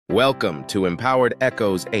Welcome to Empowered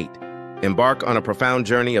Echoes 8. Embark on a profound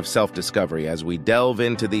journey of self-discovery as we delve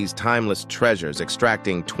into these timeless treasures,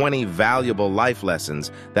 extracting 20 valuable life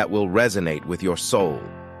lessons that will resonate with your soul.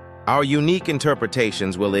 Our unique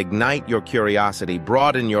interpretations will ignite your curiosity,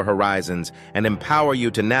 broaden your horizons, and empower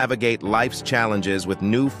you to navigate life's challenges with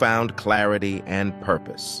newfound clarity and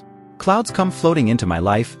purpose. Clouds come floating into my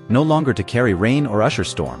life, no longer to carry rain or usher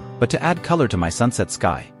storm, but to add color to my sunset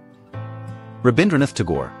sky. Rabindranath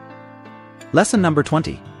Tagore. Lesson number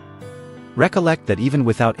 20. Recollect that even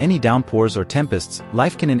without any downpours or tempests,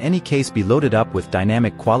 life can in any case be loaded up with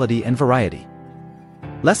dynamic quality and variety.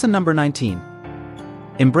 Lesson number 19.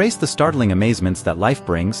 Embrace the startling amazements that life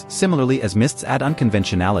brings, similarly as mists add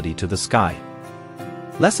unconventionality to the sky.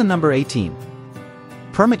 Lesson number 18.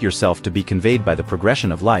 Permit yourself to be conveyed by the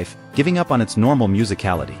progression of life, giving up on its normal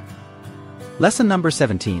musicality. Lesson number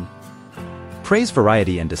 17. Praise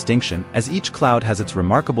variety and distinction, as each cloud has its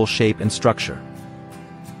remarkable shape and structure.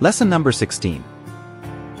 Lesson number 16.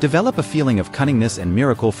 Develop a feeling of cunningness and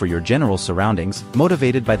miracle for your general surroundings,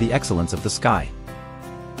 motivated by the excellence of the sky.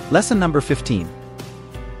 Lesson number 15.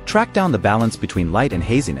 Track down the balance between light and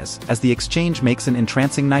haziness, as the exchange makes an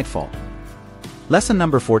entrancing nightfall. Lesson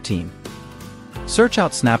number 14. Search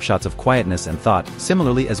out snapshots of quietness and thought,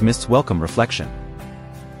 similarly as mists welcome reflection.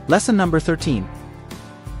 Lesson number 13.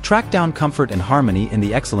 Track down comfort and harmony in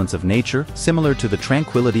the excellence of nature, similar to the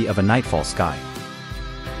tranquility of a nightfall sky.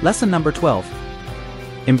 Lesson number 12.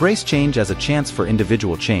 Embrace change as a chance for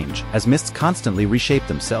individual change, as mists constantly reshape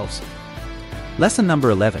themselves. Lesson number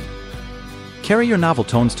 11. Carry your novel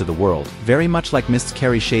tones to the world, very much like mists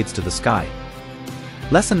carry shades to the sky.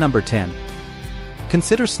 Lesson number 10.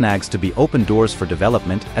 Consider snags to be open doors for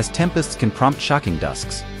development, as tempests can prompt shocking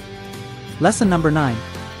dusks. Lesson number 9.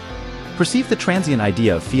 Perceive the transient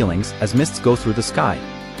idea of feelings, as mists go through the sky.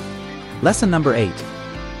 Lesson number 8.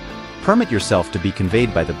 Permit yourself to be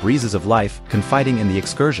conveyed by the breezes of life, confiding in the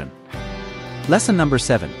excursion. Lesson number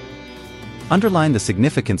 7. Underline the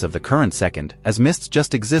significance of the current second, as mists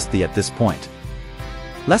just exist at this point.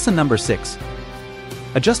 Lesson number 6.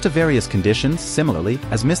 Adjust to various conditions, similarly,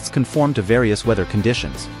 as mists conform to various weather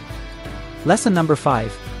conditions. Lesson number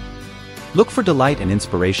 5. Look for delight and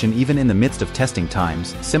inspiration even in the midst of testing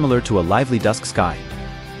times, similar to a lively dusk sky.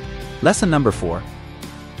 Lesson number 4.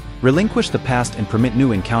 Relinquish the past and permit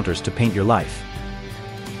new encounters to paint your life.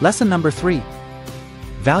 Lesson number 3.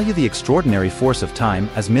 Value the extraordinary force of time,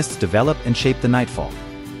 as mists develop and shape the nightfall.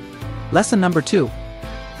 Lesson number 2.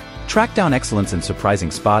 Track down excellence in surprising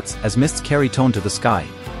spots, as mists carry tone to the sky.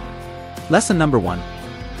 Lesson number 1.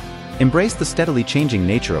 Embrace the steadily changing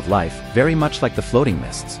nature of life, very much like the floating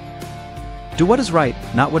mists. Do what is right,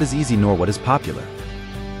 not what is easy nor what is popular.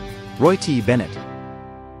 Roy T. Bennett.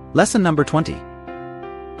 Lesson number 20.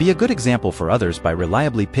 Be a good example for others by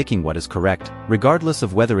reliably picking what is correct, regardless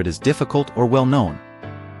of whether it is difficult or well known.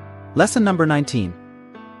 Lesson number 19.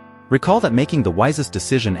 Recall that making the wisest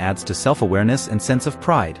decision adds to self-awareness and sense of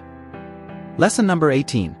pride. Lesson number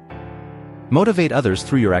 18. Motivate others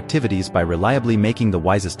through your activities by reliably making the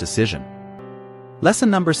wisest decision. Lesson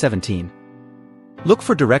number 17. Look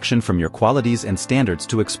for direction from your qualities and standards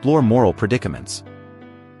to explore moral predicaments.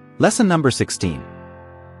 Lesson number 16.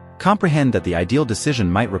 Comprehend that the ideal decision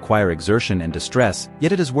might require exertion and distress,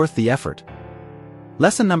 yet it is worth the effort.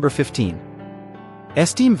 Lesson number 15.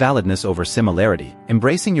 Esteem validness over similarity,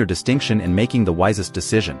 embracing your distinction and making the wisest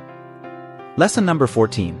decision. Lesson number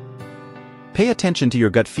 14. Pay attention to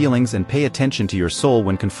your gut feelings and pay attention to your soul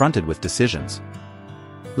when confronted with decisions.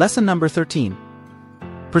 Lesson number 13.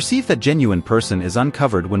 Perceive that genuine person is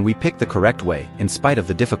uncovered when we pick the correct way, in spite of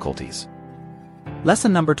the difficulties.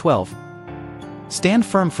 Lesson number 12. Stand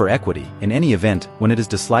firm for equity, in any event, when it is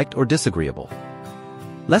disliked or disagreeable.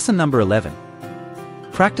 Lesson number 11.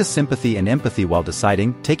 Practice sympathy and empathy while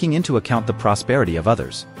deciding, taking into account the prosperity of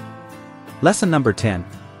others. Lesson number 10.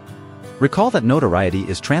 Recall that notoriety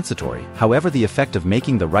is transitory, however the effect of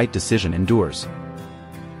making the right decision endures.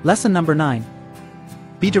 Lesson number 9.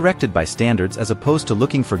 Be directed by standards as opposed to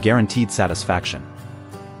looking for guaranteed satisfaction.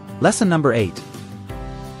 Lesson number 8.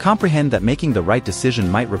 Comprehend that making the right decision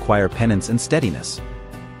might require penance and steadiness.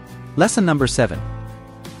 Lesson number 7.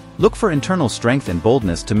 Look for internal strength and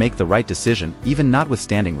boldness to make the right decision, even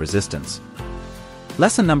notwithstanding resistance.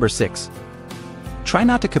 Lesson number 6. Try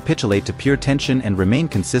not to capitulate to peer tension and remain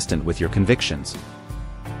consistent with your convictions.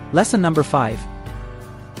 Lesson number 5.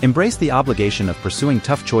 Embrace the obligation of pursuing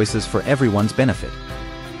tough choices for everyone's benefit.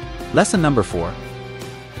 Lesson number 4.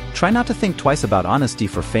 Try not to think twice about honesty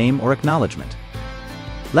for fame or acknowledgement.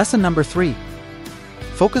 Lesson number 3.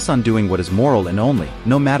 Focus on doing what is moral and only,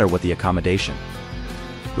 no matter what the accommodation.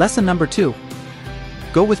 Lesson number 2.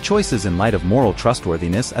 Go with choices in light of moral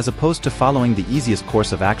trustworthiness as opposed to following the easiest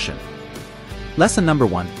course of action. Lesson number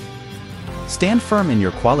 1. Stand firm in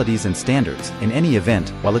your qualities and standards in any event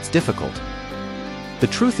while it's difficult. The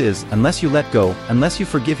truth is, unless you let go, unless you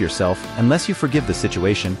forgive yourself, unless you forgive the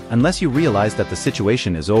situation, unless you realize that the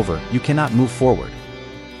situation is over, you cannot move forward.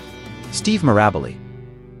 Steve Maraboli.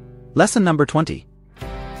 Lesson number 20.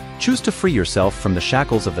 Choose to free yourself from the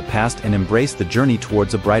shackles of the past and embrace the journey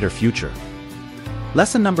towards a brighter future.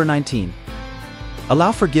 Lesson number 19.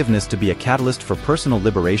 Allow forgiveness to be a catalyst for personal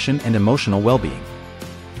liberation and emotional well-being.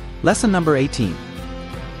 Lesson number 18.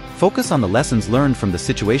 Focus on the lessons learned from the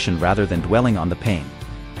situation rather than dwelling on the pain.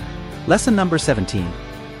 Lesson number 17.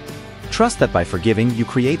 Trust that by forgiving you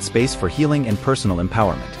create space for healing and personal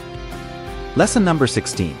empowerment. Lesson number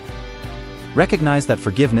 16. Recognize that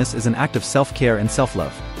forgiveness is an act of self-care and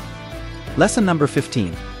self-love. Lesson number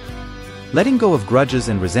 15. Letting go of grudges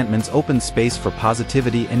and resentments opens space for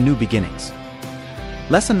positivity and new beginnings.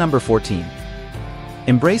 Lesson number 14.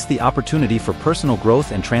 Embrace the opportunity for personal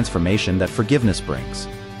growth and transformation that forgiveness brings.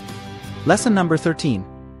 Lesson number 13.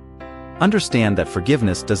 Understand that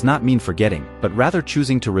forgiveness does not mean forgetting, but rather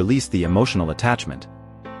choosing to release the emotional attachment.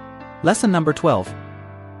 Lesson number 12.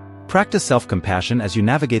 Practice self-compassion as you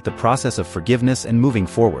navigate the process of forgiveness and moving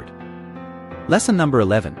forward. Lesson number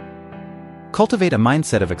 11. Cultivate a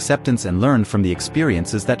mindset of acceptance and learn from the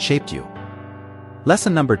experiences that shaped you.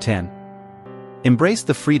 Lesson number 10. Embrace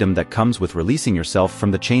the freedom that comes with releasing yourself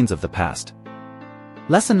from the chains of the past.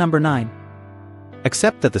 Lesson number 9.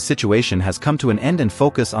 Accept that the situation has come to an end and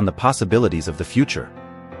focus on the possibilities of the future.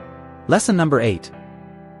 Lesson number 8.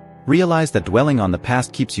 Realize that dwelling on the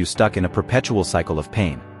past keeps you stuck in a perpetual cycle of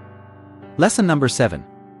pain. Lesson number 7.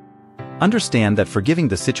 Understand that forgiving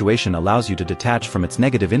the situation allows you to detach from its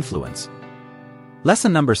negative influence.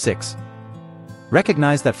 Lesson number 6.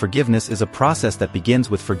 Recognize that forgiveness is a process that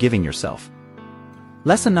begins with forgiving yourself.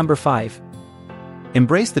 Lesson number 5.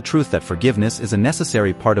 Embrace the truth that forgiveness is a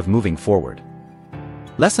necessary part of moving forward.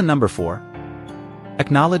 Lesson number 4.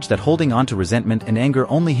 Acknowledge that holding on to resentment and anger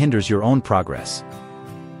only hinders your own progress.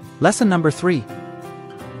 Lesson number 3.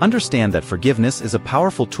 Understand that forgiveness is a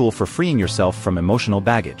powerful tool for freeing yourself from emotional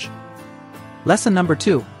baggage. Lesson number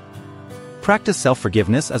 2. Practice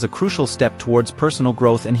self-forgiveness as a crucial step towards personal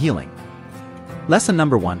growth and healing. Lesson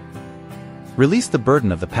number 1. Release the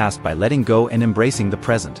burden of the past by letting go and embracing the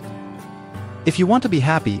present. If you want to be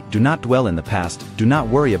happy, do not dwell in the past, do not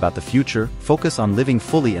worry about the future, focus on living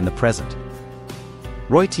fully in the present.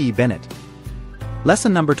 Roy T. Bennett.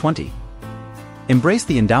 Lesson number 20. Embrace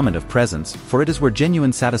the endowment of presence, for it is where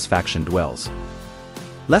genuine satisfaction dwells.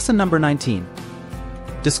 Lesson number 19.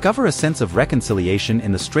 Discover a sense of reconciliation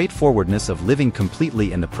in the straightforwardness of living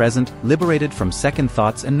completely in the present, liberated from second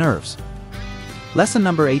thoughts and nerves. Lesson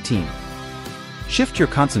number 18. Shift your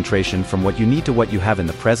concentration from what you need to what you have in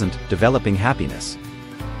the present, developing happiness.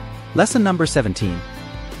 Lesson number 17.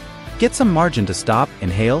 Get some margin to stop,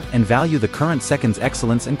 inhale, and value the current second's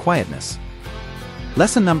excellence and quietness.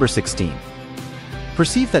 Lesson number 16.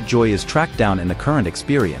 Perceive that joy is tracked down in the current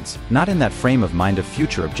experience, not in that frame of mind of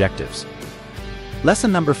future objectives.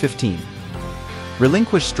 Lesson number 15.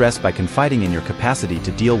 Relinquish stress by confiding in your capacity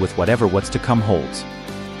to deal with what's to come holds.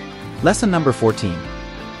 Lesson number 14.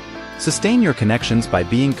 Sustain your connections by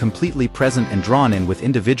being completely present and drawn in with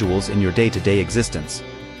individuals in your day-to-day existence.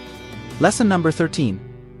 Lesson number 13.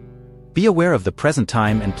 Be aware of the present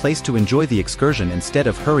time and place to enjoy the excursion instead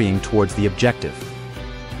of hurrying towards the objective.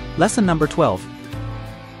 Lesson number 12.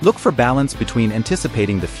 Look for balance between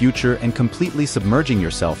anticipating the future and completely submerging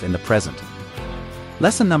yourself in the present.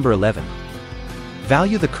 Lesson number 11.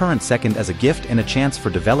 Value the current second as a gift and a chance for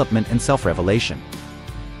development and self-revelation.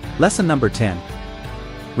 Lesson number 10.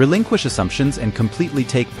 Relinquish assumptions and completely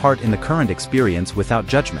take part in the current experience without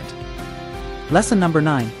judgment. Lesson number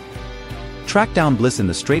 9. Track down bliss in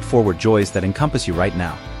the straightforward joys that encompass you right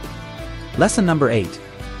now. Lesson number 8.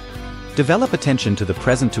 Develop attention to the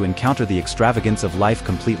present to encounter the extravagance of life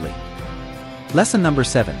completely. Lesson number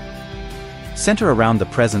 7. Center around the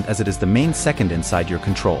present as it is the main second inside your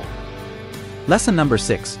control. Lesson number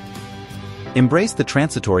 6. Embrace the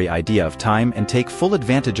transitory idea of time and take full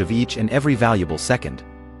advantage of each and every valuable second.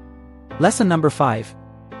 Lesson number 5.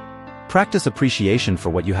 Practice appreciation for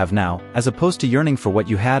what you have now, as opposed to yearning for what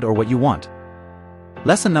you had or what you want.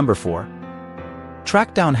 Lesson number 4.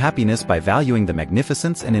 Track down happiness by valuing the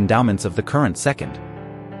magnificence and endowments of the current second.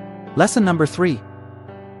 Lesson number 3.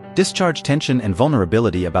 Discharge tension and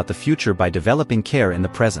vulnerability about the future by developing care in the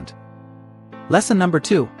present. Lesson number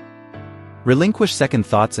 2. Relinquish second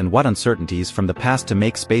thoughts and uncertainties from the past to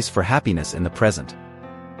make space for happiness in the present.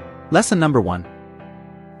 Lesson number 1.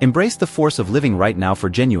 Embrace the force of living right now for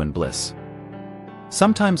genuine bliss.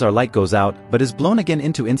 Sometimes our light goes out but is blown again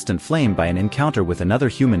into instant flame by an encounter with another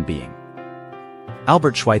human being.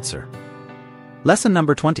 Albert Schweitzer. Lesson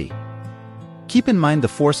number 20. Keep in mind the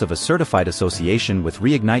force of a certified association with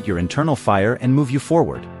reignite your internal fire and move you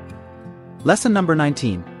forward. Lesson number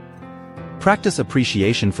 19. Practice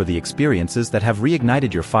appreciation for the experiences that have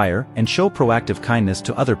reignited your fire and show proactive kindness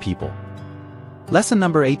to other people. Lesson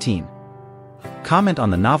number 18. Comment on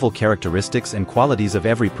the novel characteristics and qualities of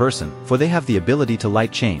every person, for they have the ability to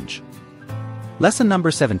light change. Lesson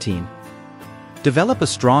number 17. Develop a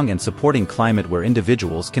strong and supporting climate where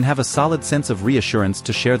individuals can have a solid sense of reassurance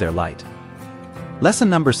to share their light. Lesson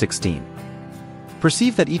number 16.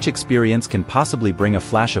 Perceive that each experience can possibly bring a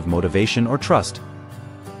flash of motivation or trust.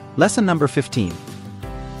 Lesson number 15.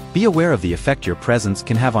 Be aware of the effect your presence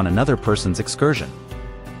can have on another person's excursion.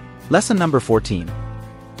 Lesson number 14.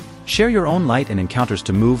 Share your own light and encounters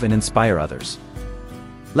to move and inspire others.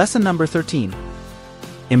 Lesson number 13.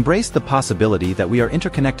 Embrace the possibility that we are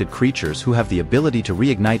interconnected creatures who have the ability to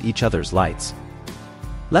reignite each other's lights.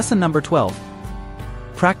 Lesson number 12.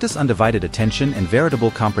 Practice undivided attention and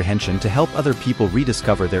veritable comprehension to help other people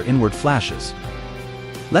rediscover their inward flashes.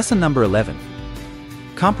 Lesson number 11.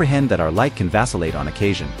 Comprehend that our light can vacillate on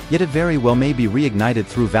occasion, yet it very well may be reignited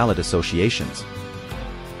through valid associations.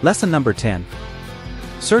 Lesson number 10.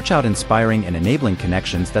 Search out inspiring and enabling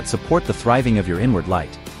connections that support the thriving of your inward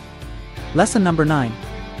light. Lesson number 9.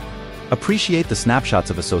 Appreciate the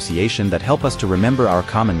snapshots of association that help us to remember our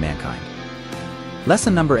common mankind.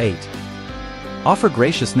 Lesson number 8. Offer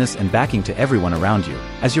graciousness and backing to everyone around you,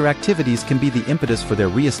 as your activities can be the impetus for their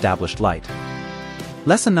re-established light.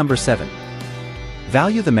 Lesson number 7.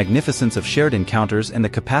 Value the magnificence of shared encounters and the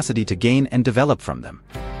capacity to gain and develop from them.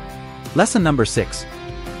 Lesson number 6.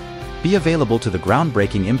 Be available to the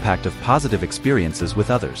groundbreaking impact of positive experiences with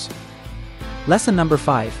others. Lesson number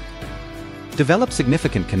 5. Develop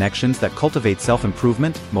significant connections that cultivate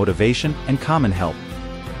self-improvement, motivation, and common help.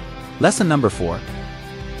 Lesson number 4.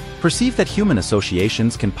 Perceive that human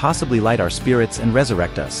associations can possibly light our spirits and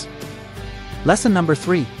resurrect us. Lesson number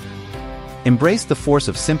 3. Embrace the force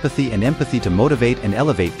of sympathy and empathy to motivate and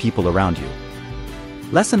elevate people around you.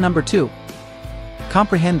 Lesson number 2.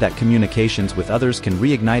 Comprehend that communications with others can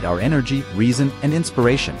reignite our energy, reason, and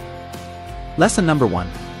inspiration. Lesson number 1.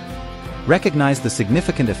 Recognize the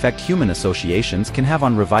significant effect human associations can have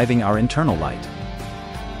on reviving our internal light.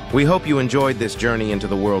 We hope you enjoyed this journey into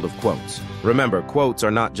the world of quotes. Remember, quotes are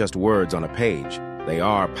not just words on a page. They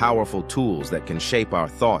are powerful tools that can shape our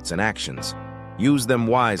thoughts and actions. Use them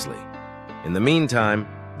wisely. In the meantime,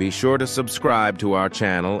 be sure to subscribe to our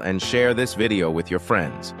channel and share this video with your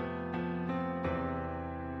friends.